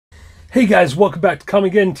Hey guys, welcome back to Come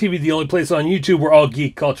Again TV, the only place on YouTube where all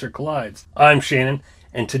geek culture collides. I'm Shannon,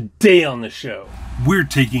 and today on the show, we're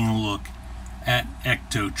taking a look at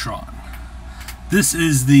Ectotron. This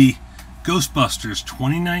is the Ghostbusters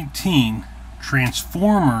 2019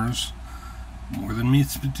 Transformers, more than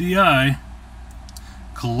meets the eye,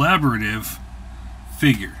 collaborative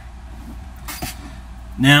figure.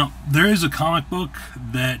 Now, there is a comic book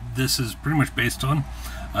that this is pretty much based on.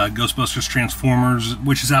 Ghostbusters Transformers,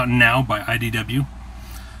 which is out now by IDW.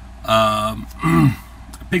 I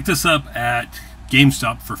picked this up at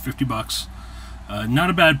GameStop for 50 bucks. Not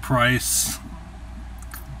a bad price.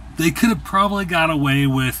 They could have probably got away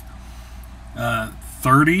with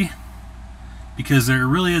 30 because there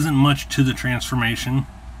really isn't much to the transformation.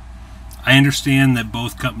 I understand that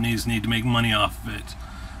both companies need to make money off of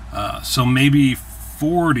it. So maybe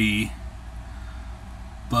 40,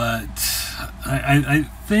 but I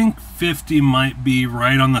think 50 might be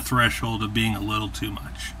right on the threshold of being a little too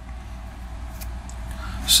much.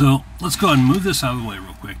 So let's go ahead and move this out of the way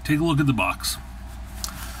real quick. Take a look at the box.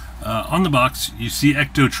 On the box, you see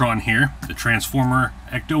Ectotron here, the Transformer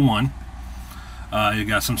Ecto-1. You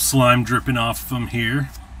got some slime dripping off of him here.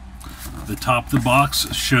 The top of the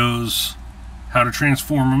box shows how to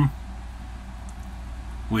transform him,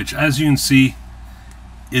 which, as you can see,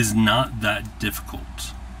 is not that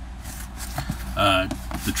difficult.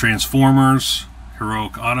 The Transformers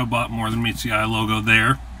Heroic Autobot More Than Meets the Eye logo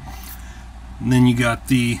there. And then you got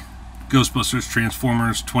the Ghostbusters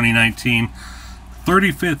Transformers 2019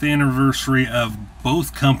 35th anniversary of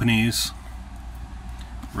both companies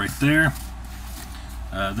right there.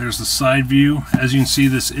 There's the side view. As you can see,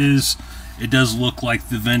 it does look like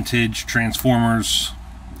the vintage Transformers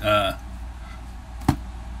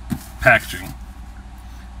packaging.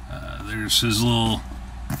 There's his little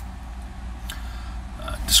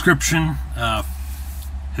description. The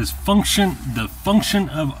function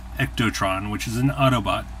of Ectotron, which is an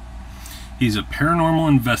Autobot. He's a paranormal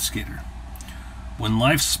investigator. When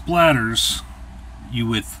life splatters you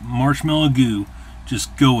with marshmallow goo,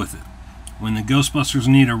 just go with it. When the Ghostbusters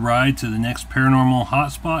need a ride to the next paranormal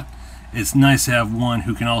hotspot, it's nice to have one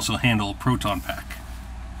who can also handle a proton pack.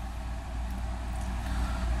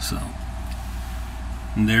 So,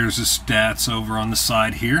 and there's his stats over on the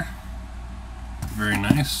side here. Very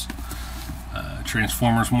nice.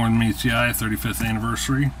 Transformers More Than Meets the Eye 35th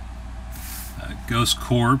anniversary. Ghost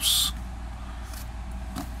Corpse.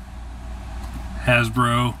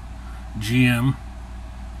 Hasbro. GM.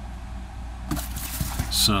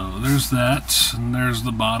 So there's that, and there's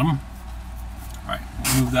the bottom. Alright,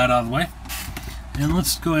 we'll move that out of the way. And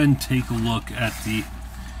let's go ahead and take a look at the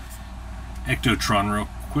Ectotron real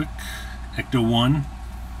quick. Ecto-1.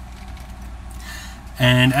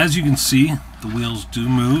 And as you can see, the wheels do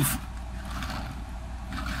move.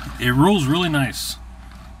 It rolls really nice.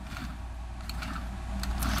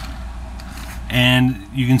 And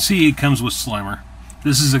you can see it comes with Slimer.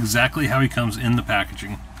 This is exactly how he comes in the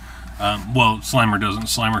packaging. Well, Slimer doesn't.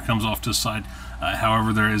 Slimer comes off to the side.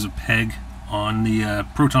 However, there is a peg on the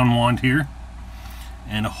proton wand here,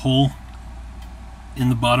 and a hole in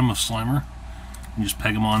the bottom of Slimer. You just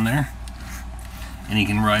peg him on there, and he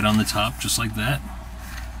can ride on the top just like that.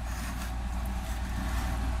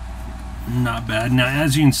 Not bad. Now,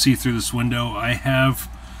 as you can see through this window, I have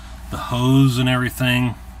the hose and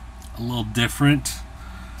everything a little different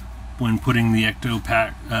when putting the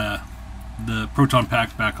the proton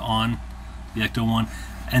pack back on the Ecto-1,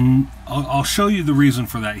 and I'll show you the reason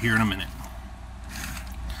for that here in a minute.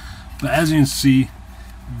 But as you can see,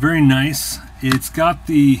 very nice. It's got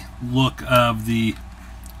the look of the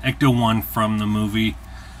Ecto-1 from the movie,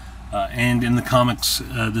 and in the comics,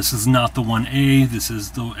 this is not the 1A, this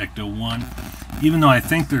is the Ecto-1. Even though I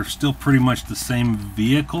think they're still pretty much the same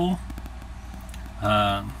vehicle.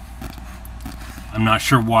 I'm not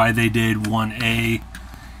sure why they did 1A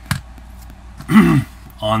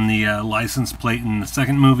on the license plate in the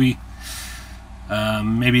second movie.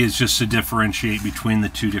 Maybe it's just to differentiate between the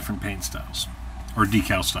two different paint styles or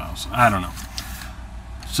decal styles. I don't know.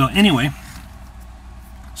 So anyway,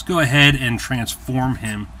 let's go ahead and transform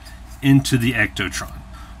him into the Ectotron.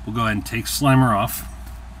 We'll go ahead and take Slimer off.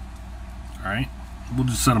 Alright, we'll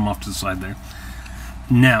just set him off to the side there.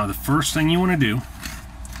 Now, the first thing you want to do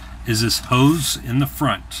is this hose in the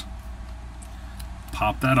front.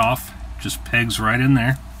 Pop that off. Just pegs right in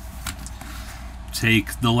there.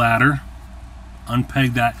 Take the ladder,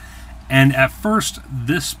 unpeg that, and at first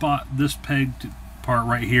this pegged part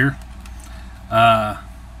right here,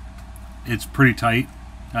 it's pretty tight.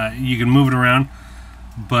 You can move it around,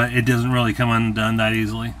 but it doesn't really come undone that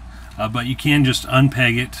easily. But you can just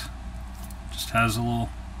unpeg it. Just has a little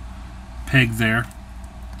peg there.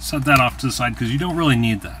 Set that off to the side because you don't really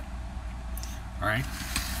need that. Alright,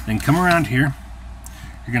 then come around here.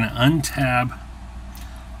 You're going to untab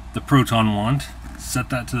the proton wand, set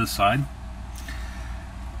that to the side.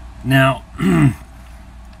 Now,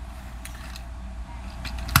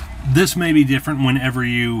 this may be different whenever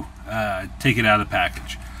you take it out of the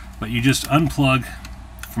package, but you just unplug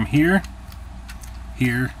from here,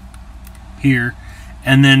 here, here,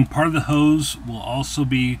 and then part of the hose will also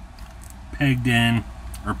be pegged in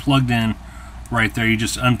or plugged in right there. You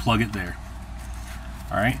just unplug it there.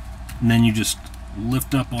 Alright, and then you just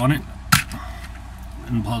lift up on it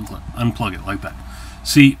and unplug it like that.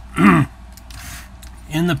 See,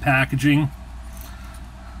 in the packaging,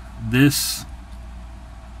 this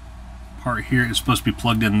part here is supposed to be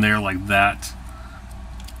plugged in there like that,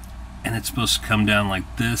 and it's supposed to come down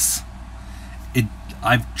like this.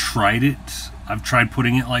 I've tried it. I've tried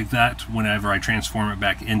putting it like that whenever I transform it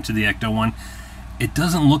back into the Ecto-1. It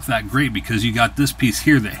doesn't look that great because you got this piece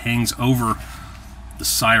here that hangs over the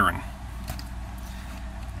siren,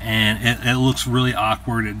 and it looks really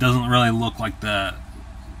awkward. It doesn't really look like the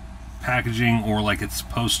packaging or like it's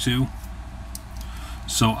supposed to.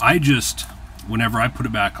 So I just, whenever I put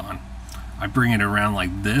it back on, I bring it around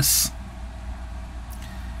like this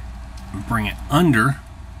and bring it under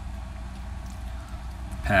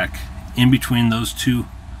pack in between those two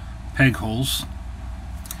peg holes.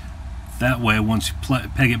 That way, once you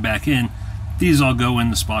peg it back in, these all go in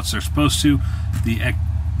the spots they're supposed to.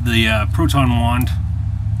 The proton wand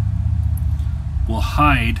will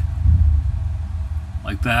hide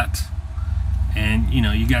like that, and you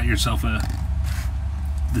know, you got yourself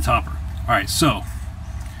the topper. All right, so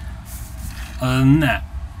other than that,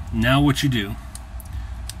 now what you do,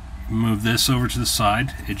 move this over to the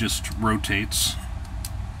side. It just rotates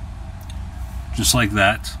just like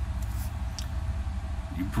that.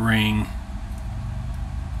 You bring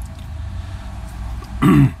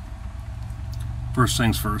first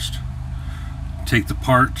things first, take the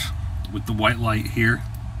part with the white light here,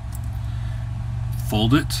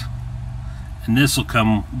 fold it, and this will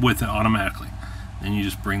come with it automatically. Then you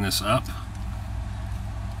just bring this up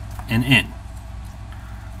and in.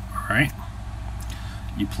 Alright,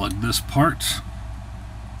 you plug this part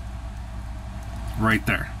right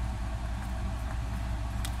there.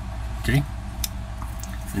 Okay,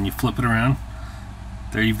 then you flip it around.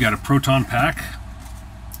 There you've got a proton pack.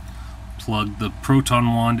 Plug the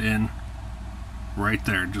proton wand in right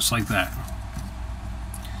there, just like that.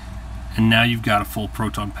 And now you've got a full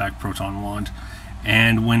proton pack, proton wand.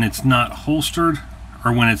 And when it's not holstered,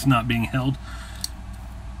 or when it's not being held,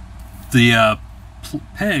 the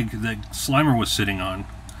peg that Slimer was sitting on,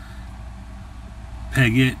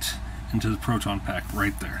 peg it into the proton pack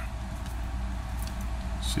right there.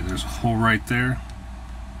 See, there's a hole right there.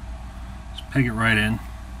 Just peg it right in,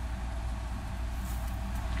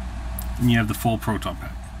 and you have the full proton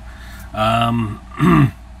pack.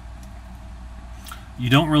 You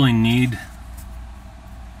don't really need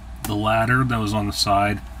the ladder that was on the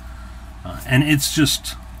side, and it's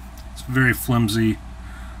very flimsy,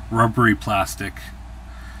 rubbery plastic.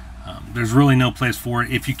 There's really no place for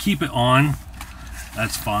it. If you keep it on,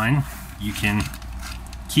 that's fine. You can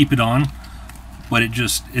keep it on, but it's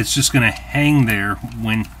just going to hang there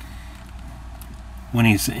when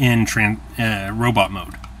he's in robot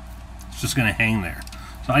mode. It's just going to hang there.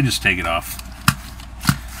 So I just take it off.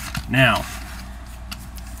 Now,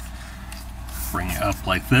 bring it up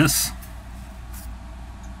like this.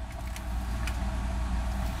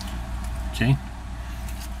 Okay.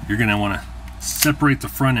 You're going to want to separate the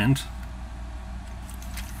front end.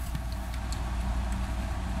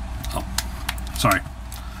 Oh, sorry.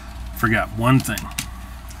 Forgot one thing.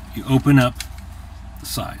 You open up the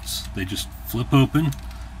sides. They just flip open,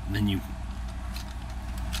 and then you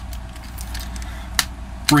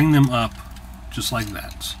bring them up just like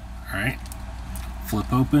that. Alright?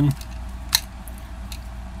 Flip open,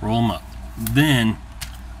 roll them up. Then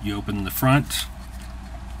you open the front,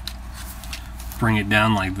 bring it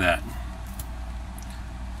down like that.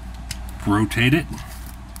 Rotate it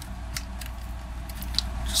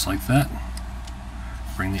just like that.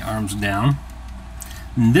 Bring the arms down.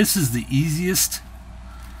 And this is the easiest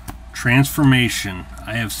transformation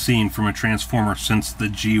I have seen from a Transformer since the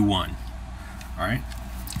G1. Alright,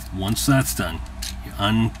 once that's done, you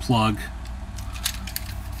unplug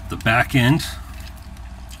the back end.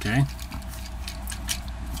 Okay,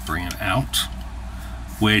 bring it out,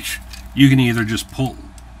 which you can either just pull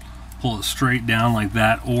it straight down like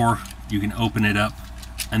that, or you can open it up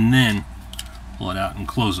and then pull it out and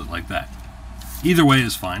close it like that. Either way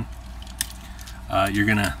is fine. You're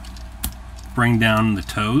gonna bring down the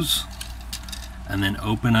toes and then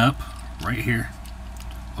open up right here.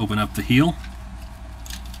 Open up the heel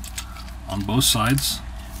on both sides,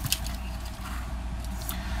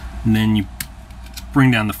 and then you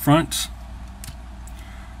bring down the front,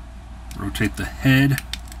 rotate the head,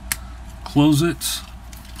 close it,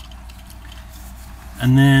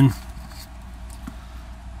 and then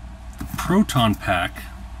the proton pack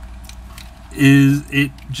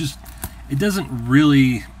it doesn't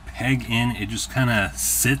really peg in, it just kind of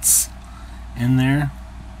sits in there.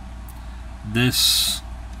 This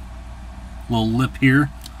little lip here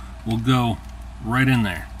will go right in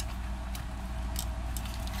there,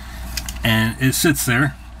 and it sits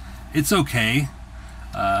there. It's okay,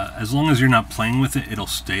 as long as you're not playing with it, it'll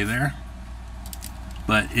stay there,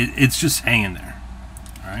 but it's just hanging there.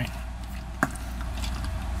 All right,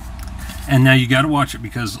 and now you got to watch it,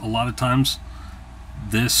 because a lot of times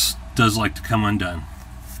this does like to come undone,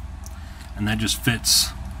 and that just fits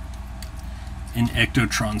in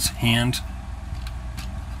Ectotron's hand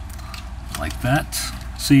like that.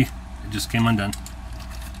 See, it just came undone,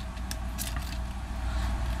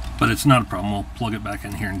 but it's not a problem. We'll plug it back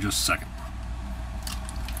in here in just a second.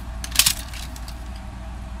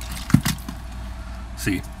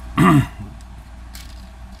 See,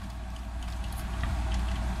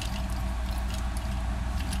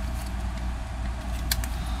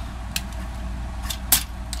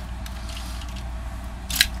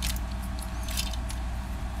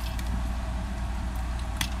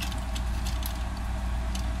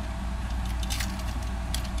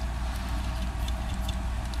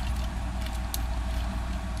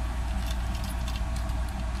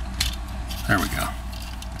 there we go,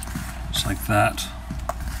 just like that.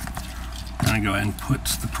 I'm going to go ahead and put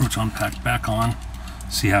the proton pack back on.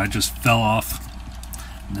 See how it just fell off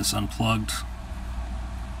and this unplugged.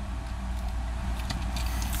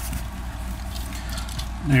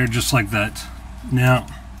 There, just like that. Now,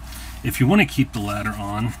 if you want to keep the ladder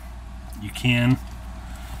on, you can,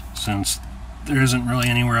 since there isn't really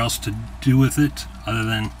anywhere else to do with it other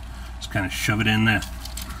than just kind of shove it in there.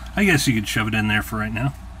 I guess you could shove it in there for right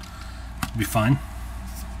now. It'd be fine.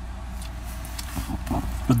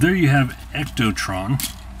 But there you have Ectotron.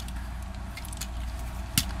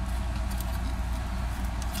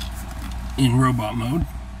 In robot mode.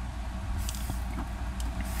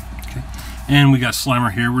 Okay. And we got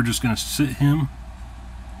Slimer here. We're just going to sit him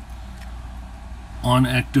on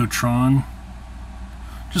Ectotron.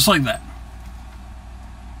 Just like that.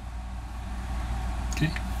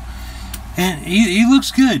 Okay. And he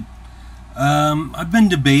looks good. I've been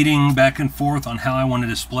debating back and forth on how I want to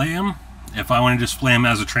display him. If I want to display him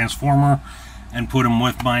as a Transformer and put him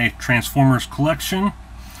with my Transformers collection,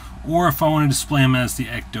 or if I want to display him as the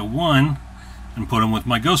Ecto-1 and put him with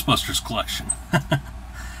my Ghostbusters collection.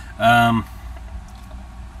 I'm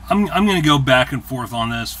going to go back and forth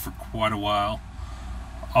on this for quite a while.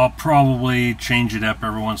 I'll probably change it up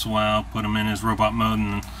every once in a while, put him in his robot mode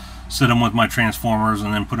and sit him with my Transformers,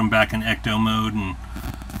 and then put him back in Ecto mode and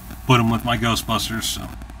put him with my Ghostbusters. So.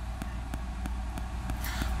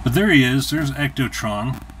 But there he is. There's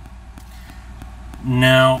Ectotron.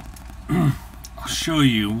 Now, I'll show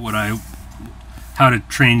you how to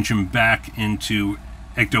change him back into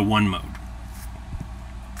Ecto-1 mode.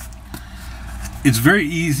 It's very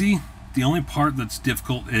easy. The only part that's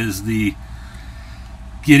difficult is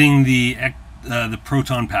getting the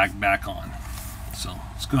proton pack back on. So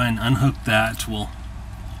let's go ahead and unhook that. We'll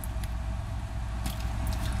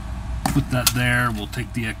put that there. We'll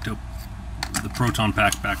take the proton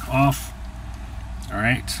pack back off. All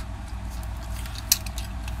right.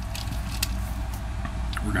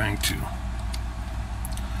 We're going to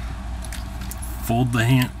fold the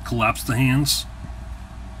hand, collapse the hands.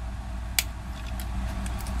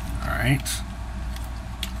 All right.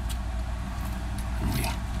 And we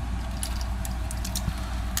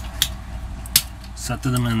set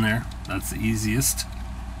them in there. That's the easiest.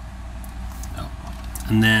 Oh.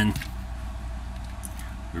 And then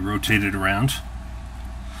we rotate it around,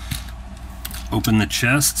 open the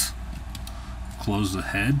chest, close the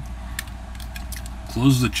head,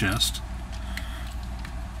 close the chest,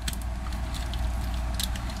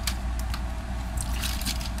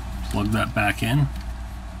 plug that back in,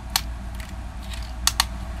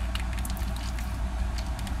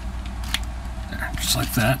 there, just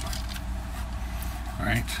like that.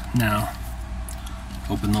 Alright, now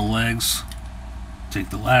open the legs, take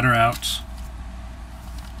the ladder out,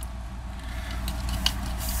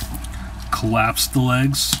 collapse the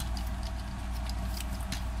legs,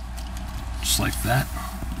 just like that.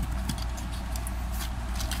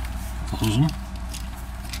 Close them.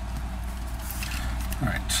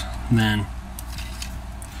 Alright, then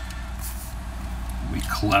you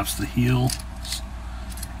collapse the heels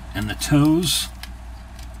and the toes.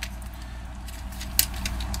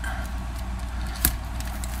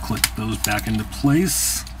 Click those back into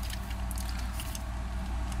place.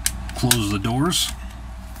 Close the doors.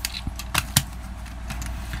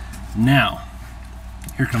 Now,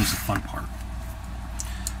 here comes the fun part.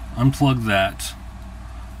 Unplug that,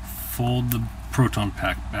 fold the proton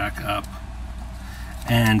pack back up,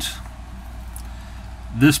 and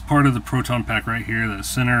this part of the proton pack right here, the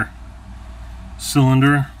center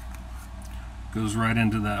cylinder, goes right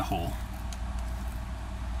into that hole.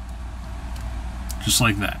 Just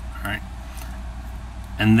like that, alright?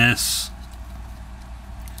 And this,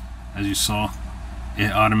 as you saw,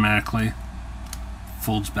 it automatically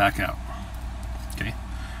folds back out. Okay,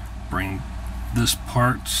 bring this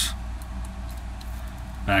part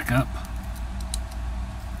back up,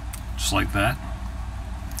 just like that.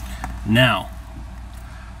 Now,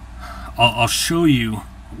 I'll show you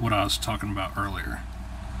what I was talking about earlier.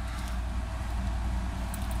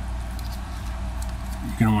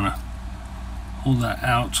 You're going to want to hold that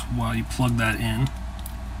out while you plug that in.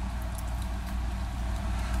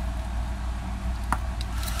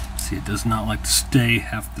 See, it does not like to stay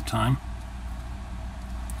half the time.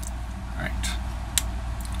 Alright.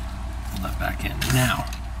 Pull that back in. Now,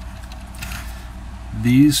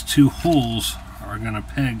 these two holes are going to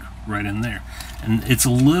peg right in there. And it's a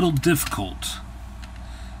little difficult.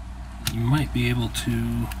 You might be able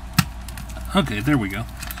to... Okay, there we go.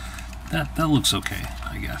 That looks okay,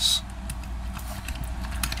 I guess.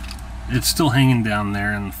 It's still hanging down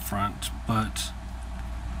there in the front, but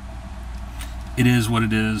it is what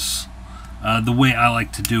it is. The way I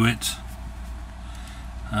like to do it,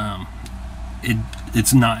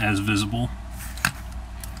 it's not as visible.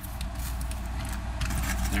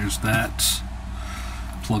 There's that.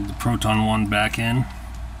 Plug the proton one back in.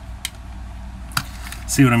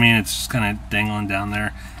 See what I mean? It's just kind of dangling down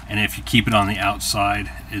there. And if you keep it on the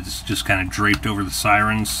outside, it's just kind of draped over the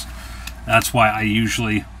sirens. That's why I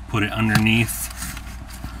usually put it underneath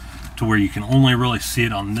to where you can only really see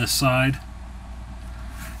it on this side,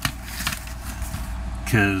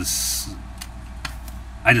 because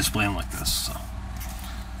I display them like this. So.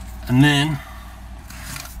 And then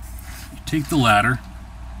you take the ladder,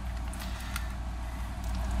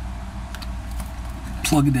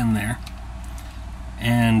 plug it in there,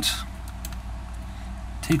 and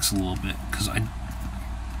it takes a little bit because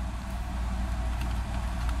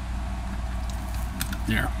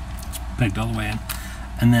there, it's pegged all the way in.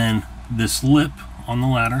 And then this lip on the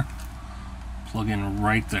ladder, plug in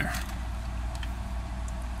right there.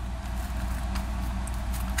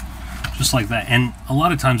 Just like that. And a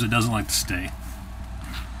lot of times it doesn't like to stay.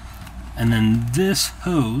 And then this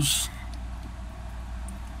hose,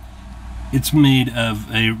 it's made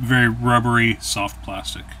of a very rubbery, soft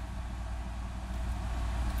plastic.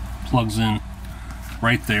 Plugs in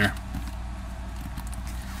right there.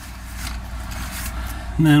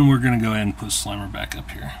 And then we're going to go ahead and put Slimer back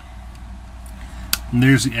up here. And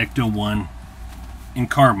there's the Ecto-1 in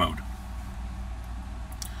car mode.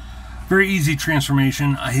 Very easy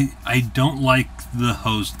transformation. I don't like the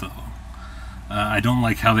hose though. I don't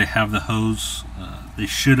like how they have the hose. They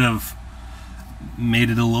should have made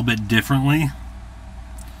it a little bit differently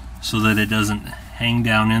so that it doesn't hang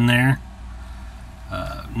down in there.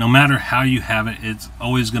 No matter how you have it, it's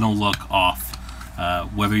always going to look off.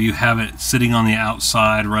 Whether you have it sitting on the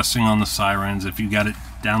outside, resting on the sirens, if you got it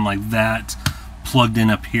down like that, plugged in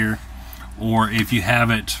up here, or if you have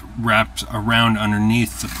it wrapped around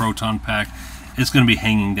underneath the proton pack, it's going to be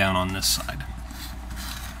hanging down on this side.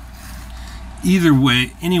 Either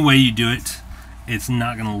way, any way you do it, it's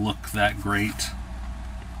not going to look that great.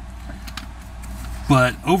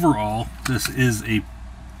 But overall, this is a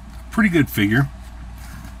pretty good figure.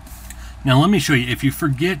 Now let me show you, if you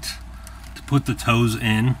forget to put the toes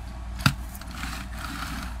in,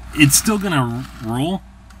 it's still going to roll,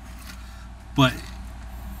 but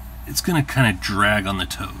it's going to kind of drag on the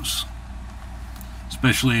toes,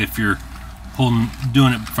 especially if you're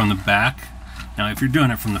doing it from the back. Now if you're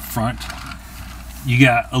doing it from the front, you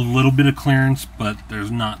got a little bit of clearance, but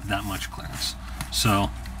there's not that much clearance.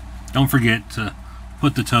 So don't forget to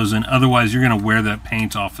put the toes in, otherwise you're going to wear that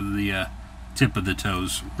paint off of the tip of the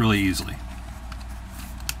toes really easily.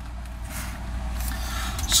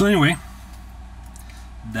 So anyway,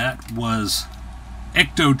 that was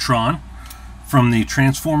Ectotron from the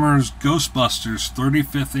Transformers Ghostbusters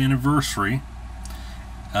 35th anniversary,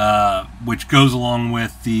 which goes along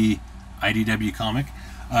with the IDW comic.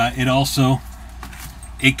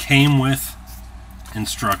 It came with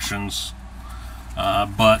instructions,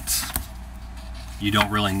 but you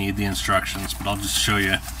don't really need the instructions, but I'll just show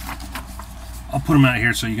you. I'll put them out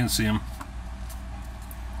here so you can see them.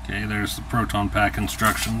 Okay, there's the proton pack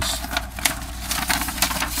instructions.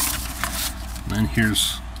 And then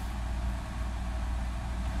here's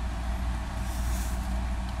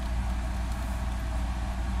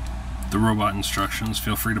the robot instructions.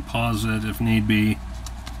 Feel free to pause it if need be,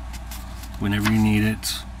 whenever you need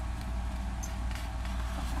it.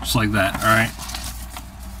 Just like that, alright?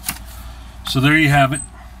 So there you have it.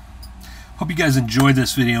 Hope you guys enjoyed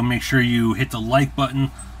this video. Make sure you hit the like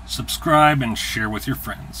button, subscribe, and share with your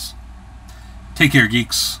friends. Take care,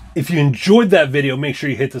 geeks. If you enjoyed that video, make sure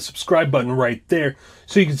you hit the subscribe button right there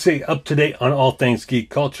so you can stay up to date on all things geek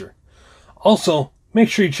culture. Also, make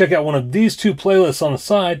sure you check out one of these two playlists on the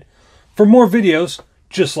side for more videos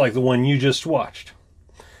just like the one you just watched.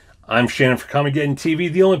 I'm Shannon for Comic Getting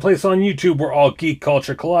TV, the only place on YouTube where all geek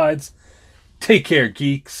culture collides. Take care,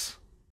 geeks.